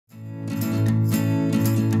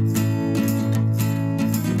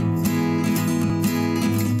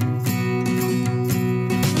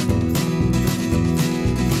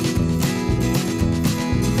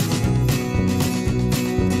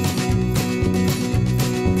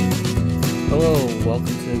Hello, welcome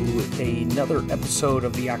to another episode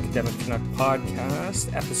of the Academic Canuck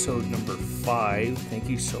podcast, episode number 5. Thank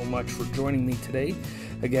you so much for joining me today.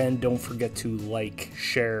 Again, don't forget to like,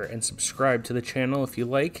 share, and subscribe to the channel if you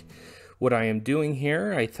like what I am doing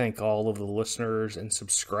here. I thank all of the listeners and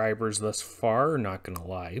subscribers thus far, not gonna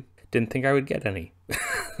lie. Didn't think I would get any.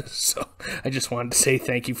 So I just wanted to say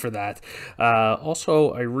thank you for that.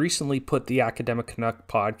 Also, I recently put the Academic Canuck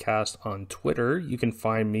podcast on Twitter. You can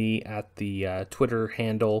find me at the Twitter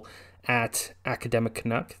handle at Academic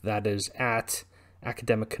Canuck. That is at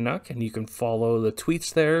Academic Canuck, and you can follow the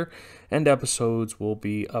tweets there, and episodes will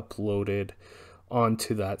be uploaded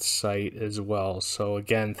onto that site as well. So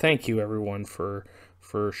again, thank you everyone for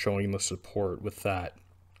showing the support with that.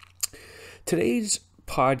 Today's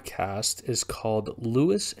podcast is called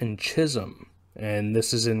Lewis and Chisholm, and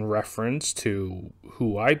this is in reference to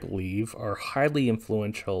who I believe are highly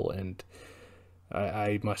influential and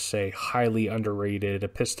I must say highly underrated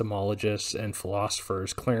epistemologists and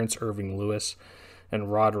philosophers, Clarence, Irving, Lewis,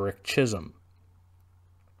 and Roderick Chisholm.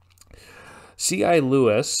 C.I.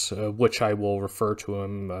 Lewis, which I will refer to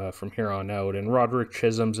him from here on out, and Roderick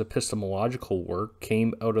Chisholm's epistemological work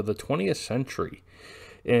came out of the 20th century,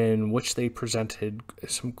 in which they presented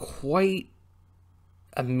some quite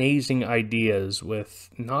amazing ideas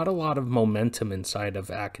with not a lot of momentum inside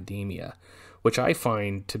of academia, which I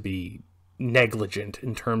find to be negligent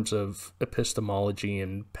in terms of epistemology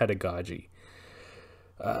and pedagogy.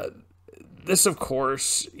 This, of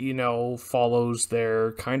course, follows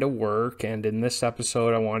their kind of work, and in this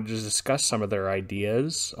episode I wanted to discuss some of their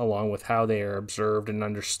ideas, along with how they are observed and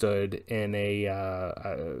understood in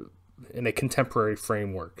a contemporary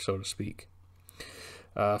framework, so to speak.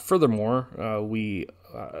 Furthermore, we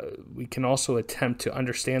can also attempt to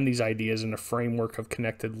understand these ideas in a framework of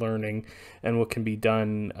connected learning and what can be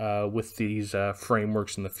done with these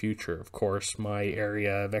frameworks in the future. Of course, my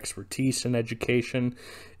area of expertise in education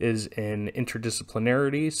is in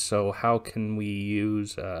interdisciplinarity, so how can we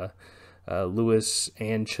use Lewis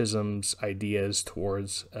and Chisholm's ideas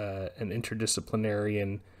towards an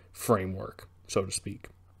interdisciplinary framework, so to speak.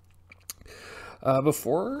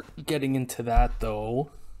 Before getting into that, though,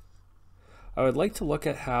 I would like to look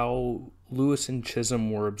at how Lewis and Chisholm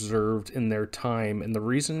were observed in their time and the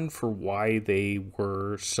reason for why they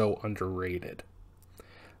were so underrated.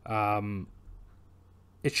 It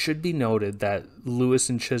should be noted that Lewis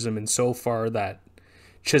and Chisholm, insofar that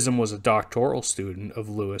Chisholm was a doctoral student of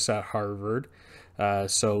Lewis at Harvard,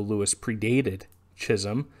 so Lewis predated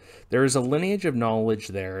Chisholm, there is a lineage of knowledge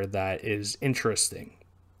there that is interesting.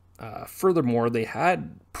 Furthermore, they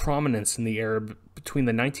had prominence in the era between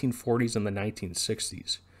the 1940s and the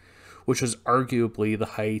 1960s, which was arguably the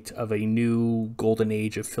height of a new golden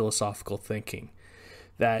age of philosophical thinking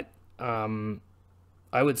that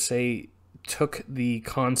I would say took the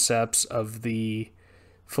concepts of the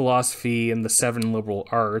philosophy and the seven liberal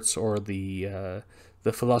arts, or the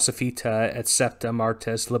Philosophia et Septem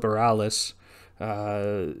Artes Liberalis,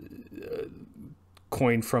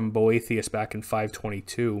 coined from Boethius back in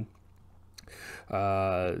 522,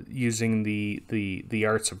 using the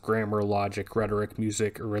arts of grammar, logic, rhetoric,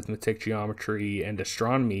 music, arithmetic, geometry, and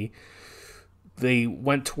astronomy. They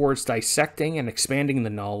went towards dissecting and expanding the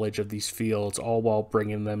knowledge of these fields, all while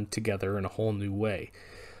bringing them together in a whole new way.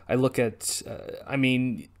 I look at,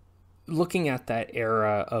 looking at that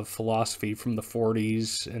era of philosophy from the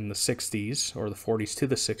 40s and the 60s, or the 40s to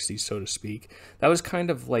the 60s, so to speak, that was kind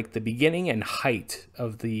of like the beginning and height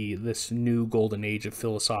of this new golden age of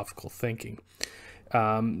philosophical thinking.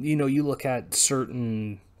 You look at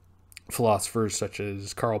certain philosophers such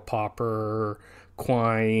as Karl Popper,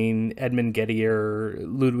 Quine, Edmund Gettier,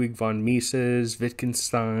 Ludwig von Mises,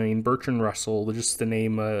 Wittgenstein, Bertrand Russell, just to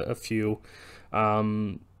name a few.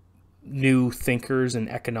 New thinkers in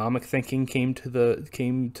economic thinking came to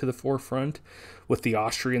the forefront, with the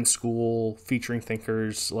Austrian school featuring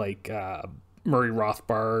thinkers like Murray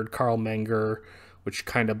Rothbard, Karl Menger, which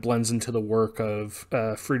kind of blends into the work of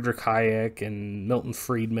Friedrich Hayek and Milton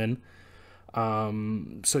Friedman.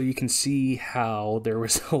 So you can see how there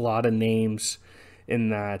was a lot of names in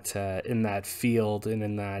that field and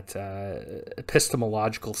in that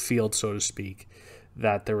epistemological field, so to speak,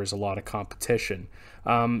 that there was a lot of competition.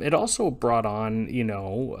 It also brought on,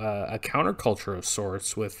 a counterculture of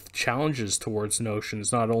sorts with challenges towards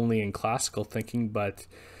notions, not only in classical thinking, but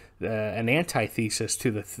an antithesis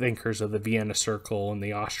to the thinkers of the Vienna Circle and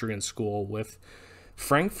the Austrian school, with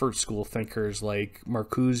Frankfurt School thinkers like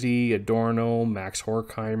Marcuse, Adorno, Max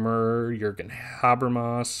Horkheimer, Jürgen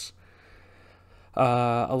Habermas.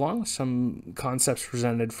 along with some concepts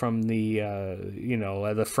presented from the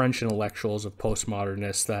French intellectuals of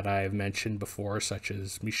postmodernists that I've mentioned before, such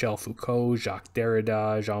as Michel Foucault, Jacques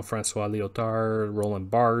Derrida, Jean-François Lyotard,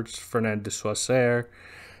 Roland Barthes, Fernand de Saussure,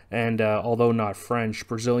 and although not French,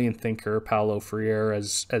 Brazilian thinker Paulo Freire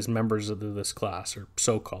as members of this class, or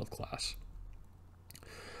so-called class.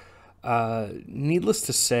 Needless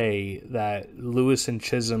to say that Lewis and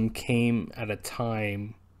Chisholm came at a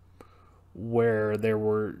time where there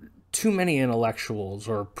were too many intellectuals,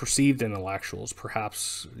 or perceived intellectuals,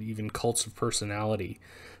 perhaps even cults of personality,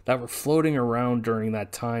 that were floating around during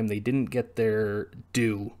that time. They didn't get their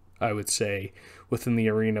due, I would say, within the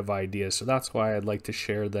arena of ideas. So that's why I'd like to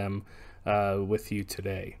share them with you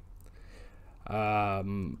today. I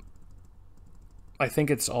think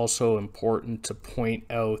it's also important to point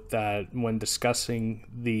out that when discussing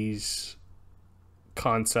these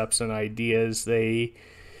concepts and ideas,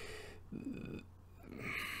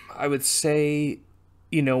 I would say,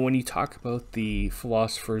 when you talk about the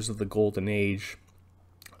philosophers of the Golden Age,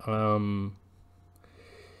 I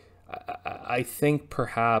think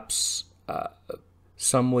perhaps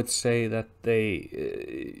some would say that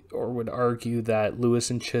or would argue that Lewis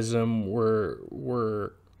and Chisholm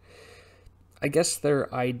were, I guess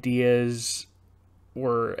their ideas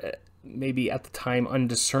were maybe at the time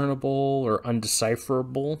undiscernible or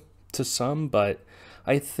undecipherable to some, but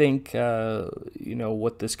I think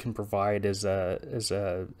what this can provide is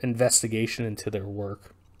a investigation into their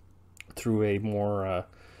work through a more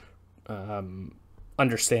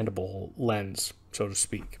understandable lens, so to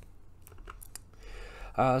speak.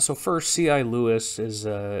 So first, C.I. Lewis is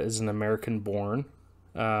an American-born.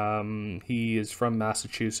 He is from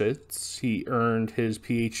Massachusetts. He earned his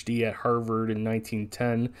PhD at Harvard in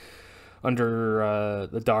 1910 under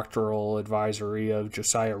the doctoral advisory of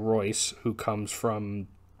Josiah Royce, who comes from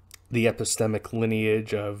the epistemic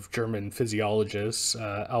lineage of German physiologists,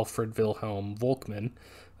 Alfred Wilhelm Volkmann,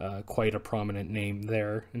 quite a prominent name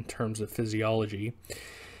there in terms of physiology.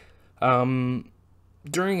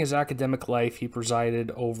 During his academic life, he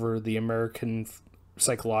presided over the American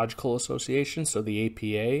Psychological Association, so the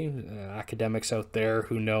APA. Academics out there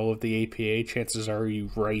who know of the APA, chances are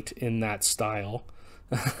you write in that style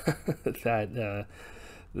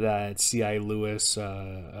that C.I. Lewis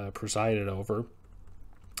presided over.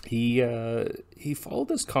 He followed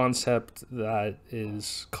this concept that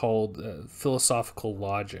is called philosophical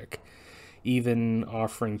logic, even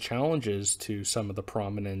offering challenges to some of the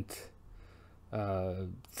prominent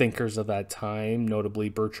thinkers of that time, notably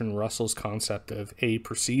Bertrand Russell's concept of A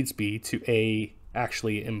precedes B to A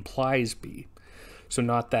actually implies B. So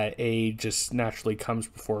not that A just naturally comes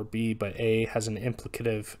before B, but A has an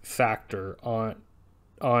implicative factor on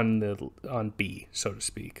B, so to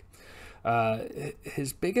speak.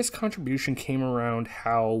 His biggest contribution came around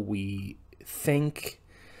how we think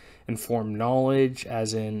and form knowledge,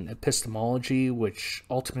 as in epistemology, which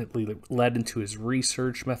ultimately led into his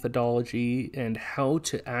research methodology, and how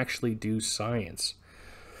to actually do science.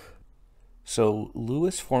 So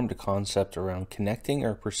Lewis formed a concept around connecting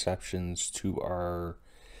our perceptions to our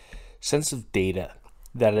sense of data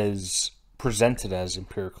that is presented as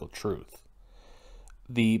empirical truth.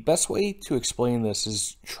 The best way to explain this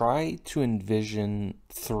is try to envision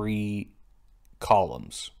 3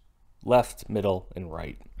 columns, left, middle, and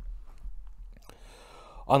right.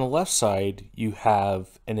 On the left side, you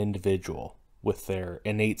have an individual with their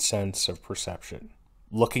innate sense of perception,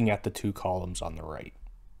 looking at the 2 columns on the right.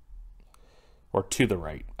 Or to the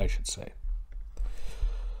right, I should say.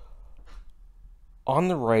 On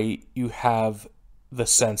the right, you have the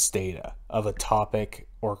sense data of a topic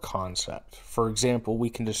or concept. For example, we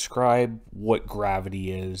can describe what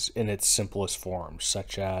gravity is in its simplest forms,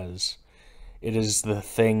 such as it is the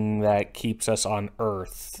thing that keeps us on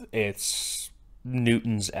Earth. It's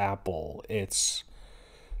Newton's apple. It's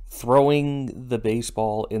throwing the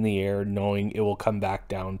baseball in the air knowing it will come back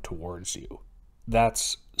down towards you.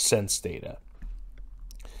 That's sense data.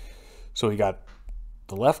 So we got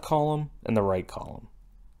the left column and the right column.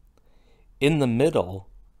 In the middle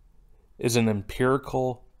is an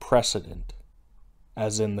empirical precedent,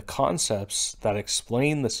 as in the concepts that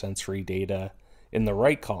explain the sensory data in the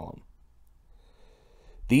right column.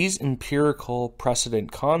 These empirical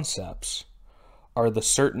precedent concepts are the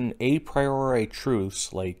certain a priori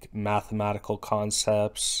truths like mathematical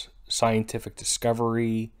concepts, scientific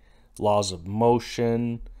discovery, laws of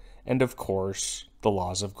motion, and of course, the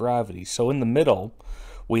laws of gravity. So in the middle,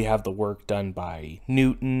 we have the work done by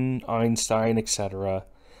Newton, Einstein, etc.,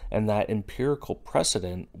 and that empirical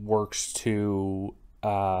precedent works to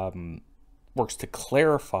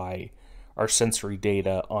clarify our sensory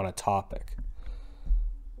data on a topic.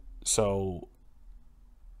 So,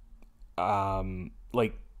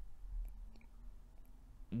 like,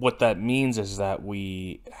 what that means is that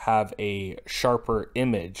we have a sharper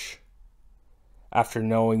image after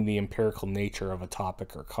knowing the empirical nature of a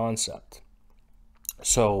topic or concept.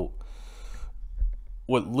 So,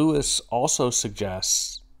 what Lewis also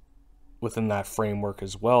suggests within that framework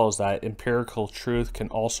as well is that empirical truth can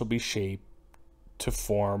also be shaped to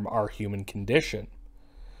form our human condition.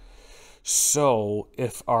 So,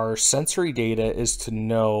 if our sensory data is to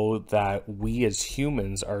know that we as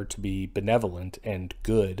humans are to be benevolent and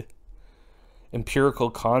good,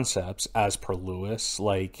 empirical concepts, as per Lewis,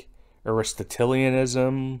 like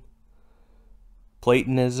Aristotelianism,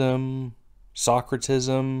 Platonism,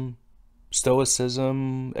 Socratism,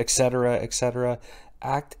 Stoicism, etc.,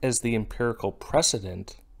 act as the empirical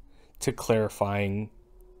precedent to clarifying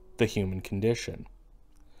the human condition.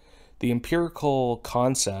 The empirical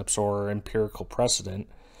concepts or empirical precedent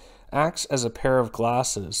acts as a pair of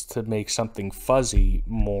glasses to make something fuzzy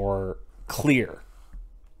more clear,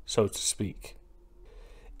 so to speak.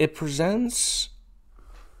 It presents,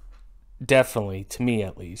 definitely, to me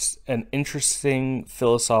at least, an interesting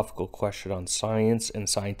philosophical question on science and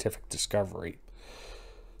scientific discovery.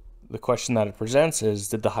 The question that it presents is,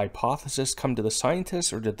 did the hypothesis come to the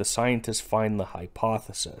scientist, or did the scientist find the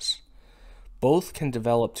hypothesis? Both can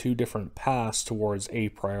develop two different paths towards a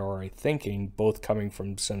priori thinking, both coming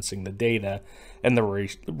from sensing the data and the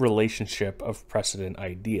relationship of precedent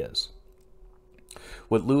ideas.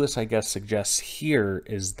 What Lewis, I guess, suggests here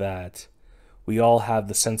is that we all have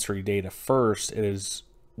the sensory data first. It is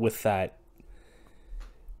with that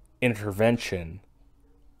intervention,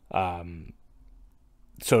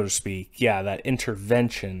 so to speak, that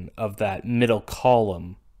intervention of that middle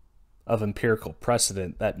column of empirical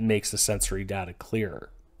precedent that makes the sensory data clearer.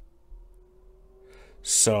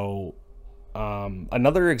 So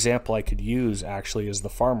another example I could use actually is the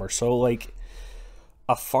farmer. So like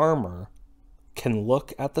a farmer can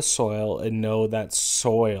look at the soil and know that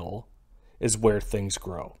soil is where things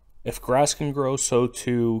grow. If grass can grow, so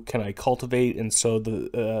too can I cultivate and sow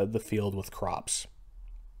the field with crops.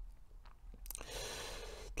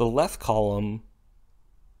 The left column,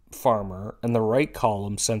 farmer, and the right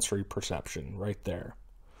column, sensory perception, right there.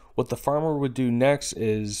 What the farmer would do next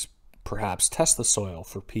is perhaps test the soil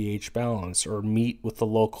for pH balance, or meet with the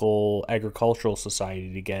local agricultural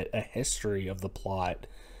society to get a history of the plot,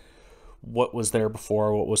 what was there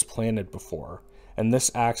before, what was planted before, and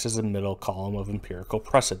this acts as a middle column of empirical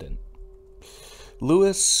precedent.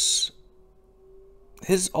 Lewis,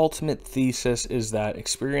 his ultimate thesis is that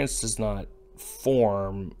experience does not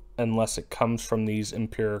form unless it comes from these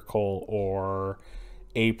empirical or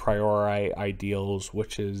a priori ideals,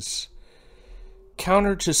 which is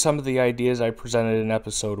counter to some of the ideas I presented in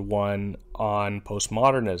episode 1 on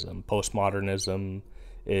postmodernism. Postmodernism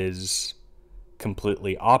is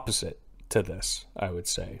completely opposite to this, I would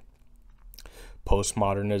say.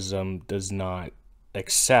 Postmodernism does not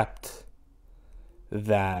accept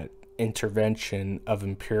that intervention of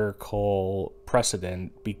empirical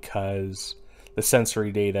precedent because the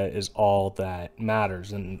sensory data is all that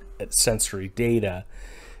matters, and sensory data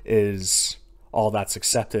is all that's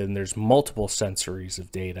accepted, and there's multiple sensories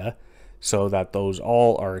of data, so that those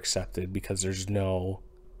all are accepted because there's no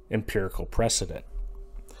empirical precedent.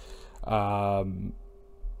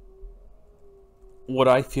 What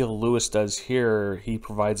I feel Lewis does here, he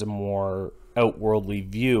provides a more outworldly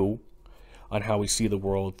view on how we see the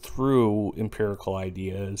world through empirical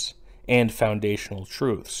ideas and foundational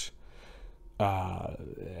truths,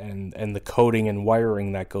 and the coding and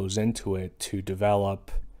wiring that goes into it to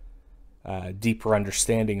develop deeper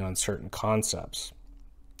understanding on certain concepts.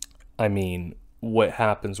 I mean, what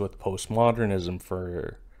happens with postmodernism,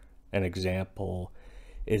 for an example,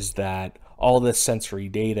 is that all this sensory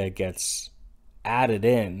data gets added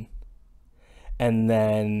in, and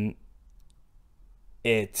then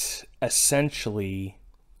it essentially,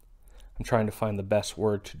 I'm trying to find the best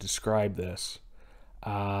word to describe this,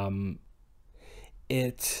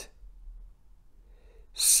 it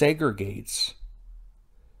segregates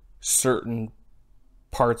certain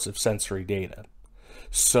parts of sensory data.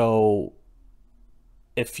 So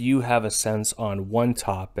if you have a sense on one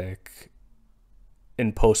topic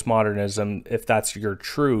in postmodernism, if that's your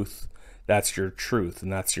truth,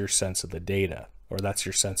 and that's your sense of the data, or that's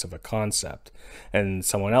your sense of a concept, and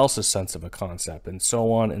someone else's sense of a concept, and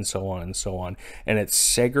so on and so on and so on. And it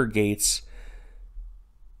segregates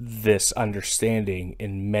this understanding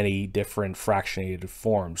in many different fractionated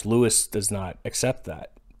forms. Lewis does not accept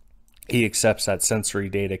that. He accepts that sensory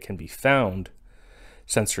data can be found,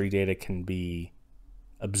 sensory data can be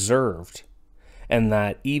observed, and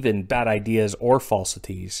that even bad ideas or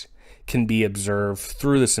falsities can be observed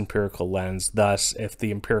through this empirical lens. Thus, if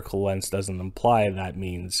the empirical lens doesn't imply, that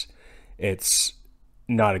means it's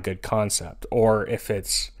not a good concept. Or if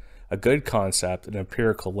it's a good concept, an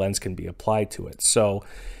empirical lens can be applied to it. So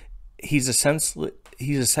he's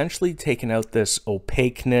essentially taken out this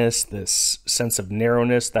opaqueness, this sense of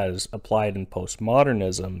narrowness that is applied in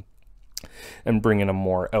postmodernism, and bringing a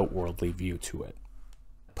more outwardly view to it.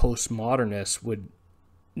 Postmodernists would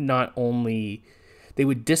not only, they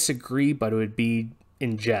would disagree, but it would be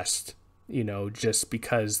in jest, just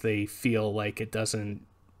because they feel like it doesn't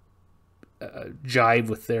jive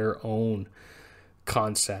with their own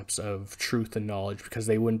concepts of truth and knowledge, because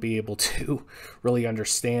they wouldn't be able to really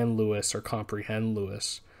understand Lewis or comprehend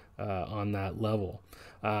Lewis on that level.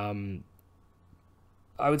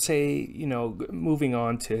 I would say, moving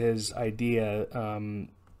on to his idea,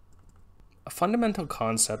 a fundamental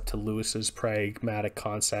concept to Lewis's pragmatic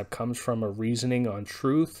concept comes from a reasoning on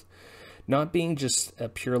truth, not being just a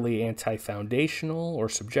purely anti-foundational or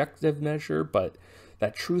subjective measure, but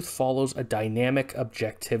that truth follows a dynamic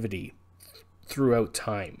objectivity throughout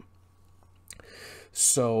time.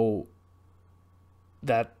 So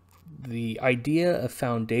that the idea of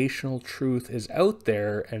foundational truth is out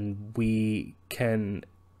there and we can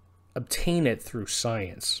obtain it through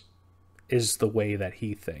science is the way that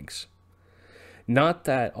he thinks. Not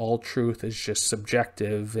that all truth is just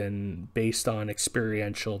subjective and based on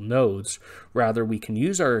experiential nodes. Rather, we can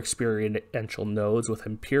use our experiential nodes with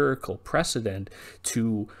empirical precedent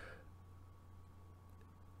to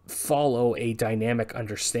follow a dynamic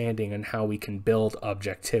understanding on how we can build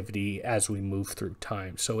objectivity as we move through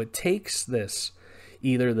time. So it takes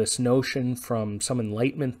either this notion from some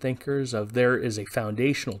Enlightenment thinkers of there is a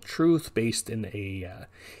foundational truth based in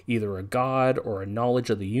either a God or a knowledge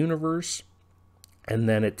of the universe, and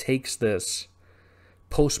then it takes this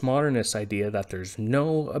postmodernist idea that there's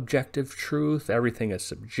no objective truth, everything is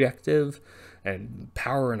subjective, and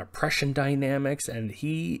power and oppression dynamics, and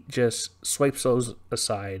he just swipes those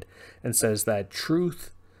aside and says that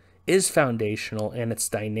truth is foundational and it's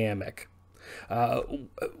dynamic.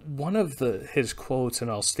 One of his quotes,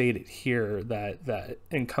 and I'll state it here, that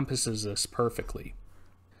encompasses this perfectly.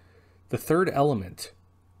 The third element,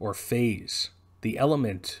 or phase, the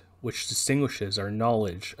element which distinguishes our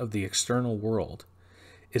knowledge of the external world,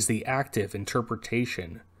 is the active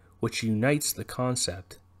interpretation which unites the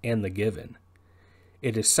concept and the given.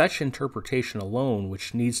 It is such interpretation alone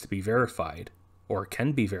which needs to be verified, or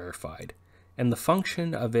can be verified, and the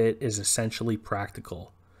function of it is essentially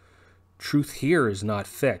practical. Truth here is not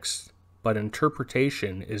fixed, but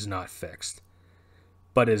interpretation is not fixed,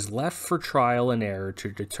 but is left for trial and error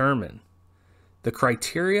to determine. The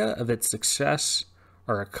criteria of its success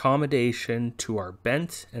are accommodation to our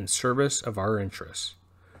bent and service of our interests.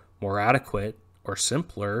 More adequate or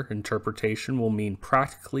simpler interpretation will mean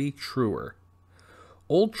practically truer.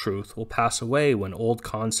 Old truth will pass away when old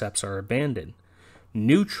concepts are abandoned.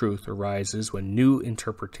 New truth arises when new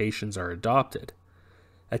interpretations are adopted.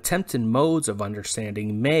 Attempted modes of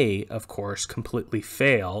understanding may, of course, completely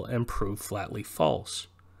fail and prove flatly false.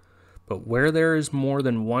 But where there is more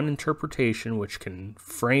than one interpretation which can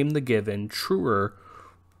frame the given, truer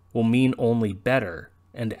will mean only better,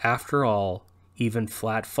 and after all, even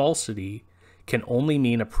flat falsity can only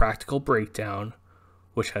mean a practical breakdown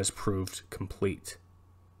which has proved complete.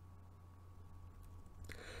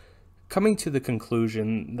 Coming to the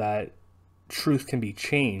conclusion that truth can be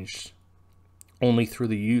changed only through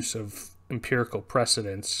the use of empirical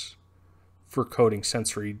precedents for coding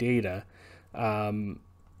sensory data,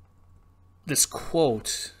 this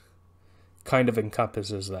quote kind of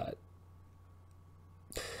encompasses that.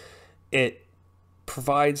 It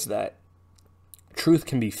provides that truth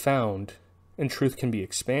can be found and truth can be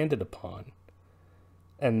expanded upon,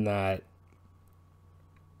 and that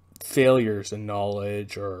failures in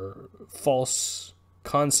knowledge or false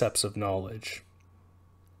concepts of knowledge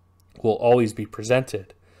will always be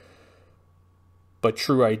presented, but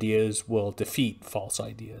true ideas will defeat false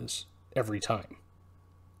ideas every time.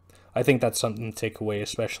 I think that's something to take away,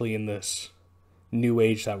 especially in this new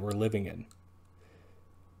age that we're living in.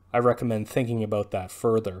 I recommend thinking about that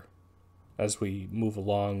further as we move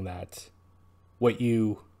along, that what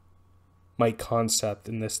you might concept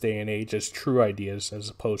in this day and age as true ideas as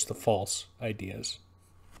opposed to false ideas.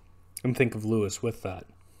 And think of Lewis with that.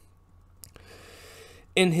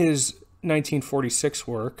 In his 1946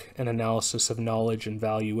 work, An Analysis of Knowledge and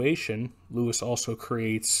Valuation, Lewis also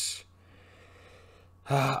creates,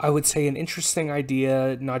 I would say, an interesting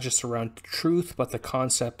idea, not just around truth, but the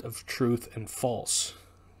concept of truth and false.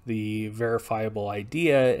 the verifiable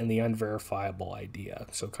idea and the unverifiable idea.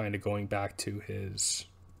 So kind of going back to his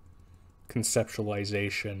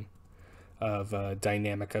conceptualization of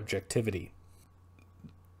dynamic objectivity.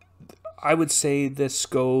 I would say this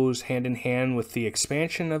goes hand in hand with the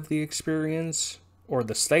expansion of the experience or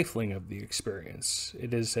the stifling of the experience.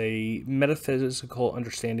 It is a metaphysical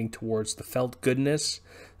understanding towards the felt goodness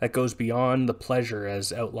that goes beyond the pleasure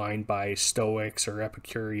as outlined by Stoics or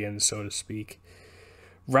Epicureans, so to speak.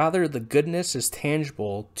 Rather, the goodness is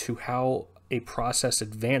tangible to how a process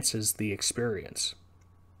advances the experience.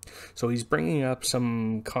 So he's bringing up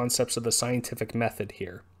some concepts of the scientific method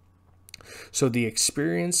here. So the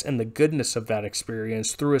experience and the goodness of that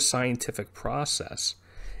experience through a scientific process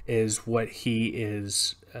is what he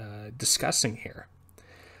is discussing here.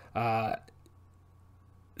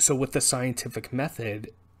 So with the scientific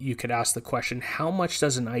method, you could ask the question, how much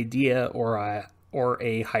does an idea or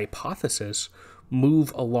a hypothesis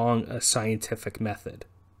move along a scientific method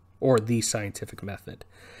or the scientific method?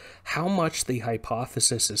 How much the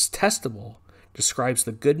hypothesis is testable describes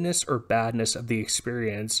the goodness or badness of the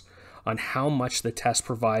experience on how much the test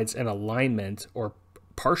provides an alignment or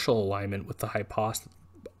partial alignment with the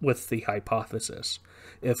hypothesis.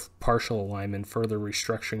 If partial alignment, further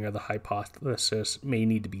restructuring of the hypothesis may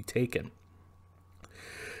need to be taken.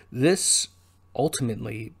 This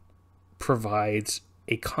ultimately provides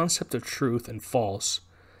a concept of truth and false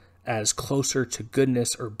as closer to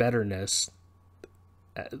goodness or betterness,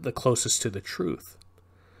 the closest to the truth.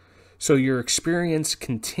 So your experience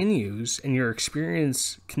continues, and your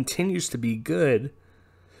experience continues to be good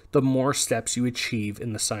the more steps you achieve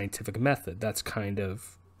in the scientific method. That's kind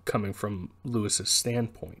of coming from Lewis's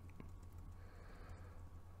standpoint.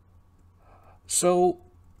 So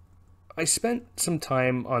I spent some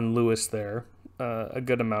time on Lewis there, a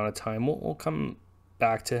good amount of time. We'll come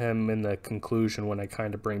back to him in the conclusion when I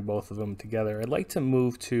kind of bring both of them together. I'd like to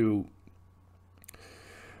move to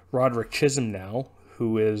Roderick Chisholm now,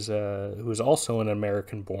 who is also an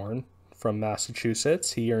American-born from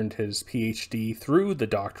Massachusetts. He earned his PhD through the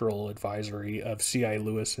doctoral advisory of C.I.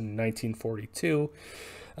 Lewis in 1942,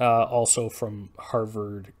 also from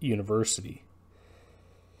Harvard University.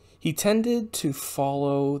 He tended to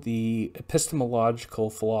follow the epistemological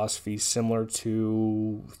philosophy similar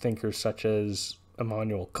to thinkers such as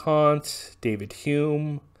Immanuel Kant, David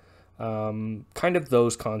Hume, kind of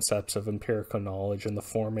those concepts of empirical knowledge and the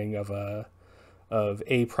forming of a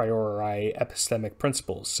priori epistemic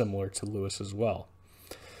principles, similar to Lewis as well.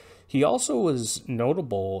 He also was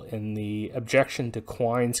notable in the objection to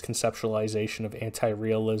Quine's conceptualization of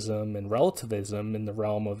anti-realism and relativism in the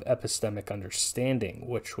realm of epistemic understanding,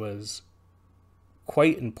 which was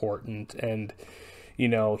quite important. And, you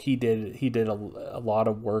know, he did a lot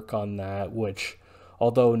of work on that, which,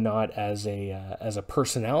 although not as a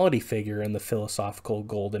personality figure in the philosophical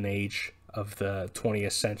golden age of the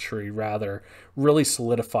 20th century, rather really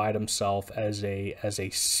solidified himself as a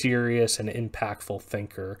serious and impactful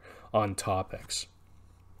thinker on topics.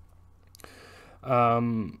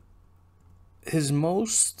 His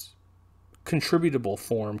most contributable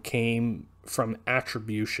form came from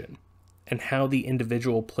attribution and how the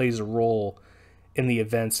individual plays a role in the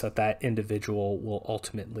events that individual will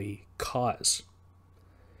ultimately cause.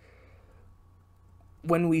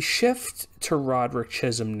 When we shift to Roderick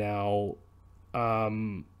Chisholm now,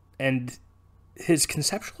 and his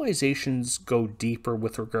conceptualizations go deeper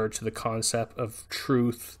with regard to the concept of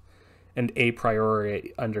truth and a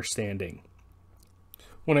priori understanding.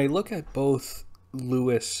 When I look at both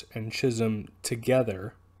Lewis and Chisholm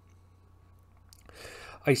together,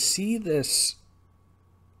 I see this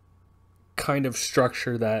kind of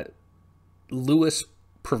structure that Lewis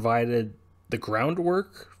provided the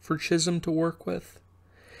groundwork for Chisholm to work with,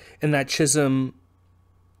 and that Chisholm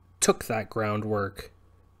took that groundwork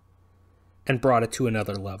and brought it to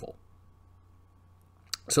another level.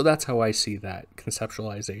 So that's how I see that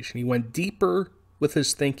conceptualization. He went deeper with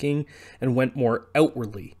his thinking and went more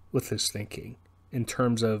outwardly with his thinking in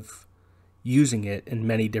terms of using it in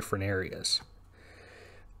many different areas.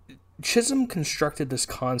 Chisholm constructed this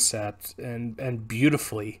concept and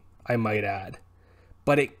beautifully, I might add,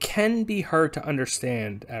 but it can be hard to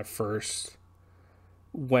understand at first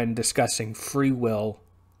when discussing free will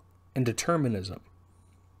and determinism.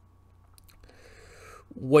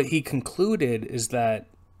 What he concluded is that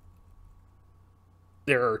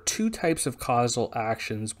there are two types of causal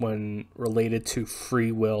actions when related to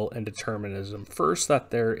free will and determinism. First, that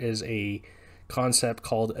there is a concept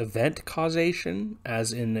called event causation,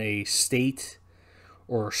 as in a state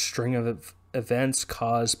or string of events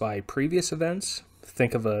caused by previous events.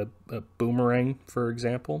 Think of a boomerang, for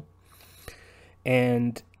example.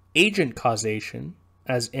 And agent causation,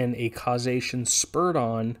 as in a causation spurred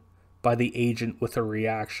on by the agent with a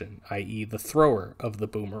reaction, i.e. the thrower of the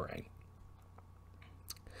boomerang.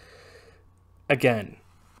 Again,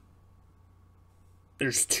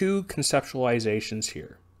 there's two conceptualizations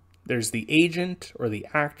here. There's the agent or the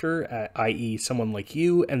actor, i.e. someone like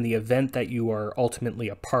you, and the event that you are ultimately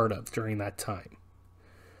a part of during that time.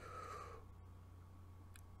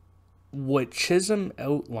 What Chisholm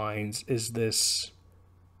outlines is this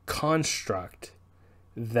construct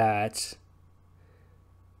that,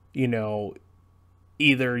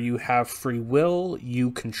 either you have free will,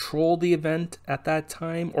 you control the event at that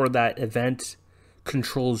time, or that event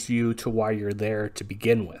controls you to why you're there to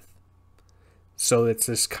begin with. So it's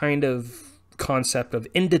this kind of concept of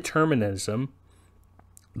indeterminism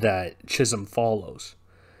that Chisholm follows.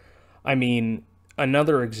 I mean,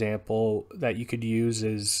 another example that you could use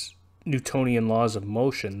is Newtonian laws of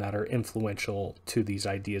motion that are influential to these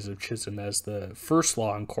ideas of Chisholm, as the first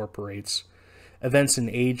law incorporates events and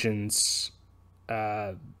agents.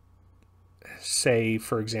 Say,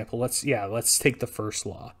 for example, let's take the first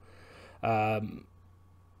law.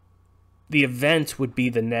 The event would be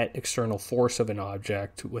the net external force of an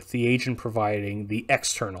object, with the agent providing the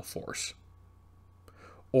external force.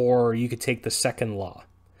 Or you could take the second law.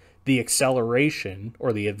 The acceleration,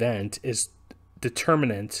 or the event, is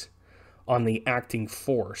determinant on the acting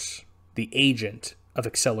force, the agent of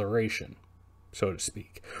acceleration, so to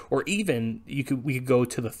speak. Or even, we could go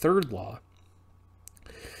to the third law.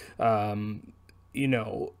 The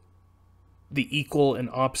equal and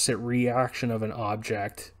opposite reaction of an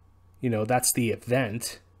object, that's the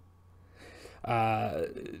event, to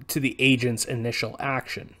the agent's initial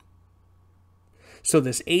action. So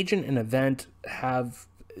this agent and event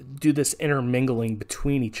do this intermingling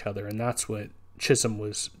between each other, and that's what Chisholm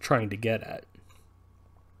was trying to get at.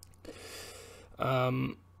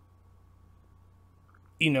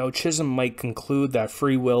 Chisholm might conclude that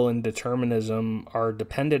free will and determinism are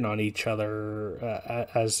dependent on each other,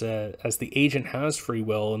 as the agent has free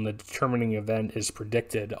will and the determining event is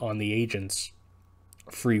predicted on the agent's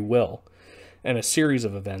free will, and a series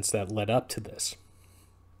of events that led up to this.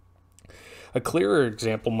 A clearer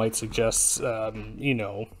example might suggest,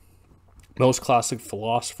 most classic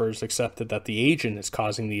philosophers accepted that the agent is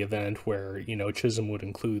causing the event, where, Chisholm would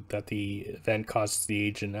include that the event causes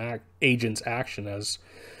the agent's action, as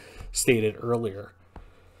stated earlier.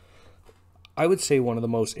 I would say one of the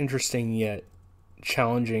most interesting yet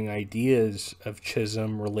challenging ideas of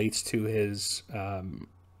Chisholm relates to his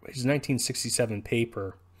 1967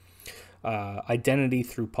 paper, Identity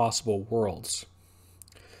Through Possible Worlds.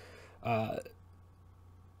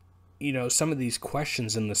 Some of these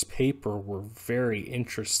questions in this paper were very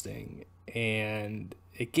interesting, and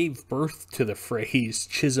it gave birth to the phrase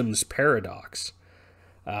Chisholm's paradox.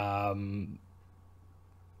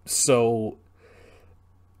 So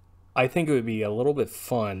I think it would be a little bit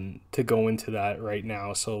fun to go into that right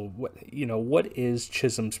now. So, what is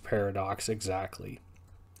Chisholm's paradox exactly?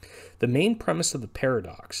 The main premise of the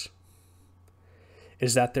paradox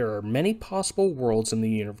is that there are many possible worlds in the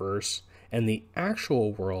universe, and the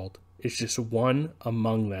actual world is just one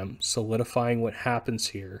among them. Solidifying what happens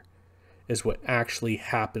here is what actually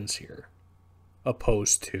happens here,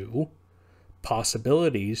 opposed to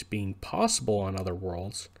possibilities being possible on other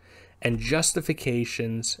worlds, and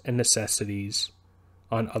justifications and necessities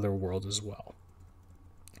on other worlds as well.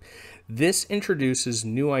 This introduces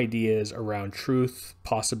new ideas around truth,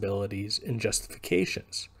 possibilities, and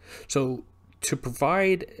justifications. So, to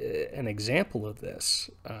provide an example of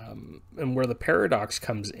this, and where the paradox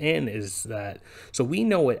comes in, is that, so we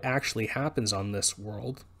know what actually happens on this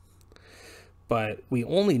world, but we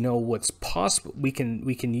only know what's possible. We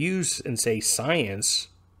can use and say science,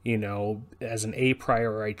 as an a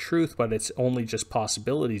priori truth, but it's only just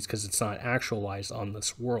possibilities because it's not actualized on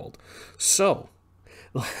this world. So,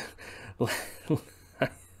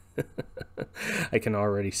 I can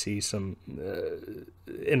already see some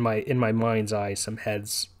in my mind's eye, some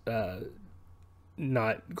heads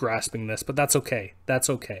not grasping this, but that's okay. That's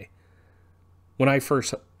okay. When I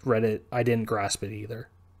first read it, I didn't grasp it either,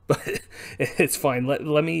 but it's fine.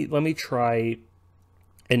 Let me try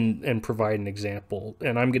and provide an example,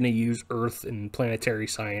 and I'm going to use Earth and planetary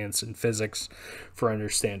science and physics for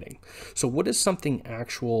understanding. So, what is something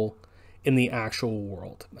actual in the actual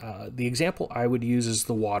world? The example I would use is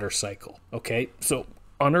the water cycle. Okay, so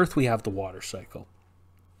on Earth we have the water cycle.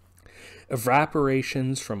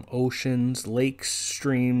 Evaporations from oceans, lakes,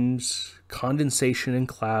 streams, condensation in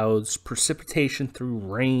clouds, precipitation through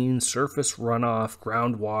rain, surface runoff,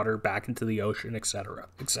 groundwater back into the ocean, etc.,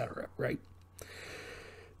 right?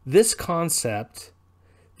 This concept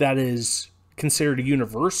that is considered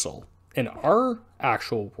universal in our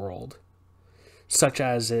actual world, such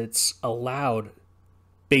as it's allowed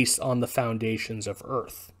based on the foundations of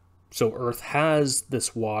Earth. So Earth has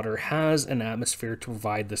this water, has an atmosphere to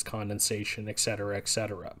provide this condensation, etc.,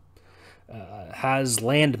 etc. Has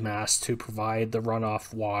land mass to provide the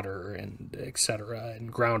runoff water, and etc.,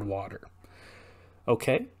 and groundwater.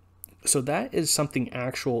 Okay? So that is something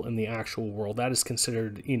actual in the actual world. That is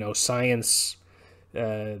considered, science,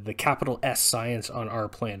 the capital S science on our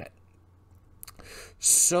planet.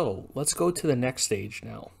 So let's go to the next stage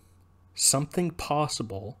now. Something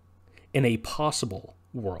possible in a possible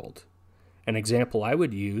world. An example I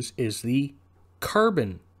would use is the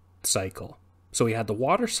carbon cycle. So we had the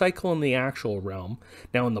water cycle in the actual realm.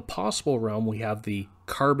 Now in the possible realm, we have the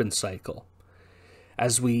carbon cycle.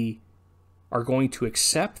 As we are going to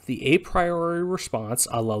accept the a priori response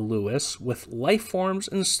a la Lewis, with life forms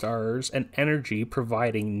and stars and energy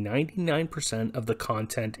providing 99% of the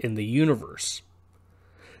content in the universe.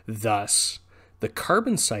 Thus, the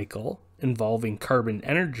carbon cycle, involving carbon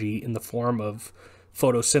energy in the form of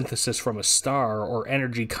photosynthesis from a star or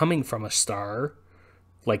energy coming from a star,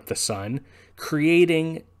 like the sun,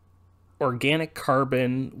 creating organic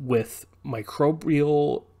carbon with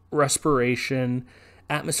microbial respiration,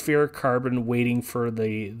 atmospheric carbon waiting for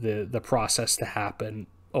the process to happen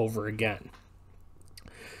over again.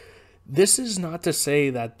 This is not to say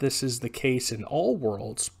that this is the case in all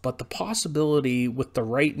worlds, but the possibility with the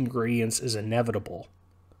right ingredients is inevitable.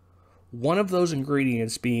 One of those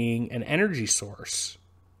ingredients being an energy source,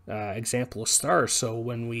 example of stars. So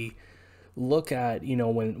when we look at,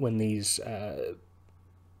 when these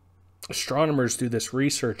astronomers do this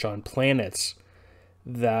research on planets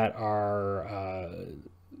that are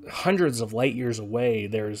hundreds of light years away,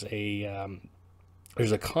 there's a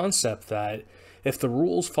concept that if the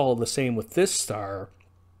rules follow the same with this star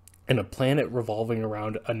and a planet revolving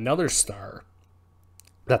around another star,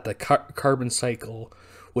 that the carbon cycle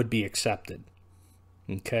would be accepted.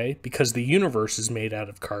 Okay? Because the universe is made out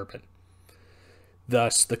of carbon.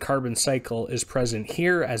 Thus, the carbon cycle is present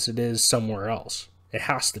here as it is somewhere else. It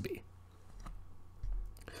has to be.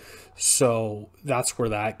 So that's where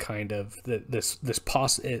that kind of this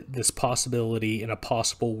possibility in a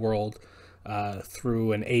possible world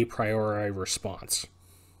through an a priori response.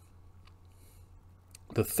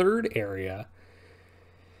 The third area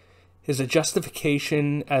is a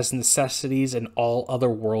justification as necessities in all other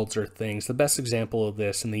worlds or things. The best example of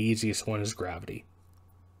this and the easiest one is gravity.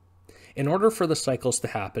 In order for the cycles to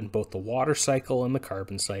happen, both the water cycle and the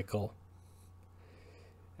carbon cycle,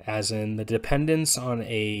 as in the dependence on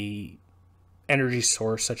a energy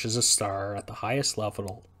source such as a star at the highest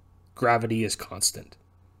level, gravity is constant.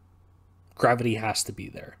 Gravity has to be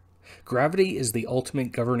there. Gravity is the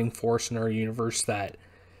ultimate governing force in our universe that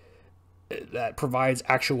provides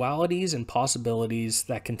actualities and possibilities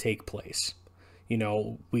that can take place.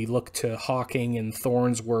 We look to Hawking and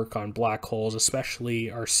Thorne's work on black holes, especially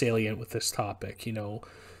are salient with this topic.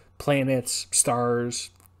 Planets, stars,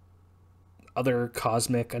 other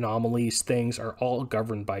cosmic anomalies, things are all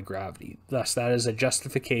governed by gravity. Thus, that is a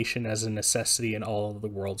justification as a necessity in all of the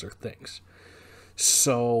worlds or things.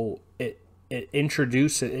 So it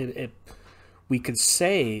introduces we could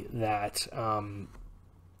say that when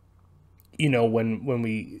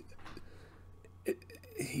we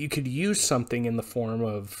you could use something in the form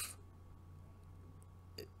of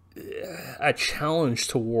a challenge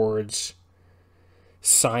towards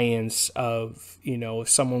science of, if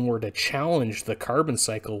someone were to challenge the carbon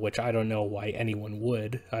cycle, which I don't know why anyone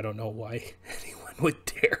would. I don't know why anyone would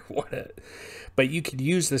dare want it. But you could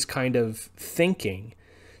use this kind of thinking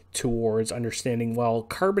towards understanding, well,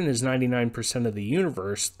 carbon is 99% of the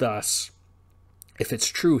universe, thus, if it's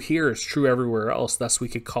true here, it's true everywhere else. Thus, we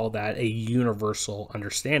could call that a universal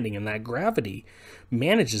understanding, and that gravity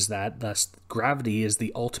manages that. Thus, gravity is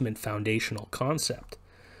the ultimate foundational concept.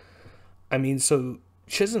 So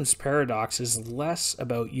Chisholm's paradox is less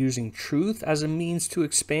about using truth as a means to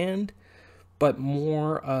expand, but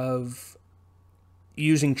more of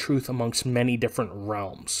using truth amongst many different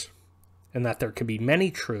realms, and that there can be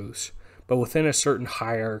many truths, but within a certain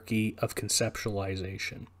hierarchy of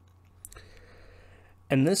conceptualization.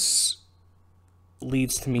 And this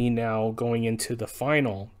leads to me now going into the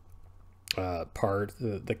final part,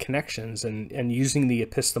 the connections, and using the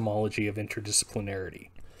epistemology of interdisciplinarity.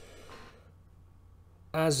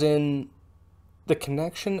 As in the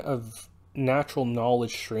connection of natural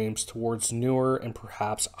knowledge streams towards newer and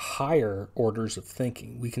perhaps higher orders of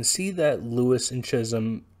thinking. We can see that Lewis and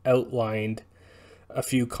Chisholm outlined a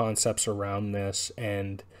few concepts around this,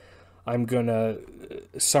 and I'm going to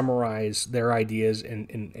summarize their ideas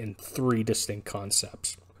in three distinct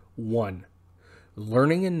concepts. 1.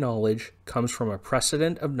 Learning and knowledge comes from a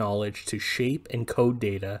precedent of knowledge to shape and code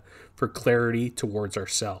data for clarity towards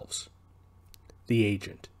ourselves, the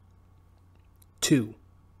agent. 2.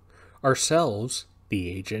 Ourselves, the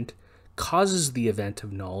agent, causes the event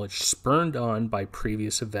of knowledge spurned on by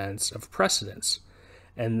previous events of precedence,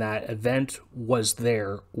 and that event was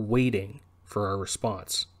there waiting for our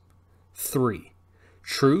response. 3.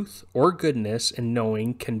 Truth or goodness in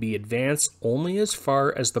knowing can be advanced only as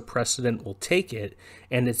far as the precedent will take it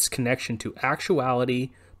and its connection to actuality,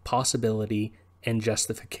 possibility, and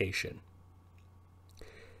justification.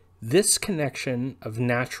 This connection of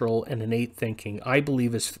natural and innate thinking, I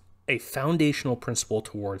believe, is a foundational principle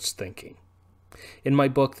towards thinking. In my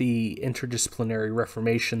book, The Interdisciplinary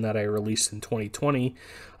Reformation, that I released in 2020,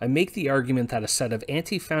 I make the argument that a set of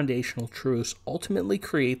anti-foundational truths ultimately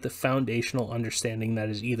create the foundational understanding that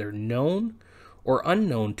is either known or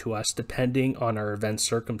unknown to us depending on our event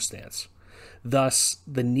circumstance. Thus,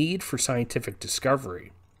 the need for scientific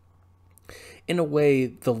discovery. In a way,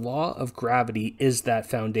 the law of gravity is that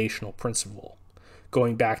foundational principle.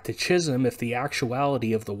 Going back to Chisholm, if the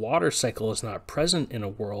actuality of the water cycle is not present in a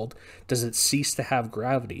world, does it cease to have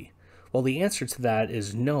gravity? Well, the answer to that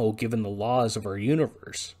is no, given the laws of our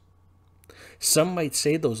universe. Some might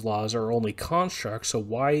say those laws are only constructs, so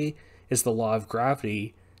why is the law of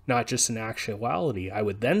gravity not just an actuality? I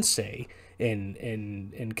would then say,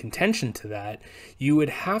 in contention to that, you would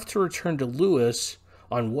have to return to Lewis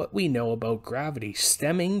on what we know about gravity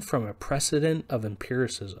stemming from a precedent of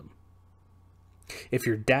empiricism. If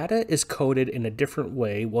your data is coded in a different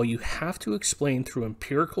way, well, you have to explain through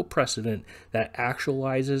empirical precedent that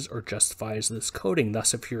actualizes or justifies this coding.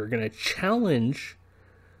 Thus, if you're going to challenge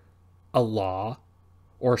a law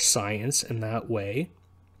or science in that way,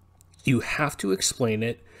 you have to explain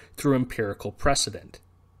it through empirical precedent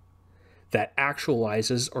that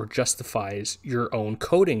actualizes or justifies your own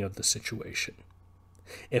coding of the situation.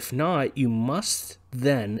 If not, you must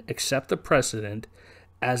then accept the precedent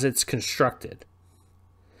as it's constructed,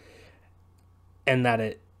 and that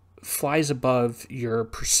it flies above your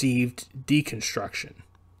perceived deconstruction.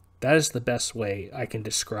 That is the best way I can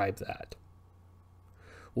describe that.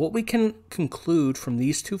 What we can conclude from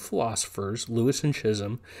these two philosophers, Lewis and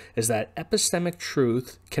Chisholm, is that epistemic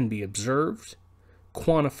truth can be observed,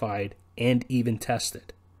 quantified, and even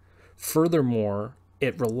tested. Furthermore,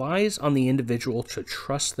 it relies on the individual to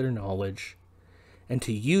trust their knowledge and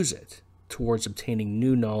to use it towards obtaining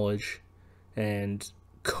new knowledge and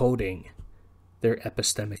coding their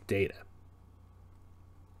epistemic data.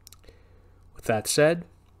 With that said,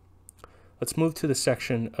 let's move to the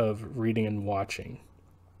section of reading and watching.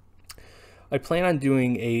 I plan on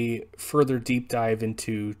doing a further deep dive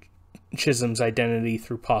into Chisholm's identity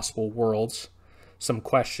through possible worlds, some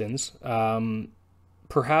questions,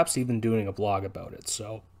 perhaps even doing a blog about it.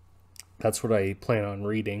 So that's what I plan on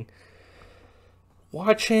reading.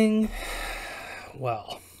 Watching,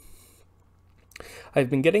 well, I've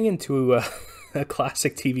been getting into a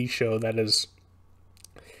classic TV show that is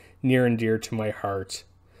near and dear to my heart.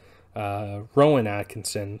 Rowan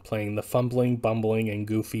Atkinson playing the fumbling, bumbling, and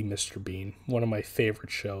goofy Mr. Bean. One of my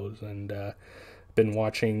favorite shows, and been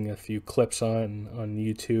watching a few clips on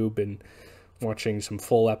YouTube and watching some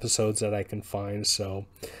full episodes that I can find. So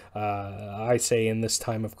I say in this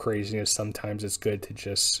time of craziness, sometimes it's good to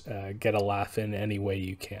just get a laugh in any way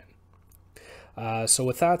you can. So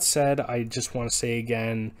with that said, I just want to say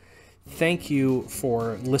again, thank you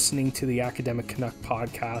for listening to the Academic Canuck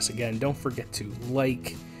podcast. Again, don't forget to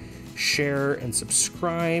like, share, and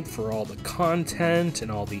subscribe for all the content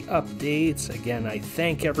and all the updates. Again, I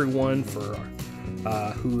thank everyone for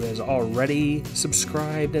who has already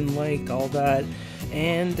subscribed and liked all that.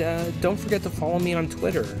 And don't forget to follow me on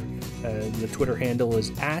Twitter. The Twitter handle is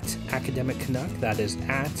 @AcademicCanuck. That is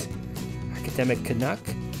 @AcademicCanuck.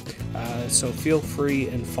 So feel free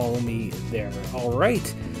and follow me there. All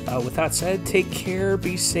right. With that said, take care,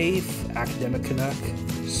 be safe. Academic Canuck,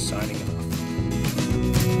 signing off.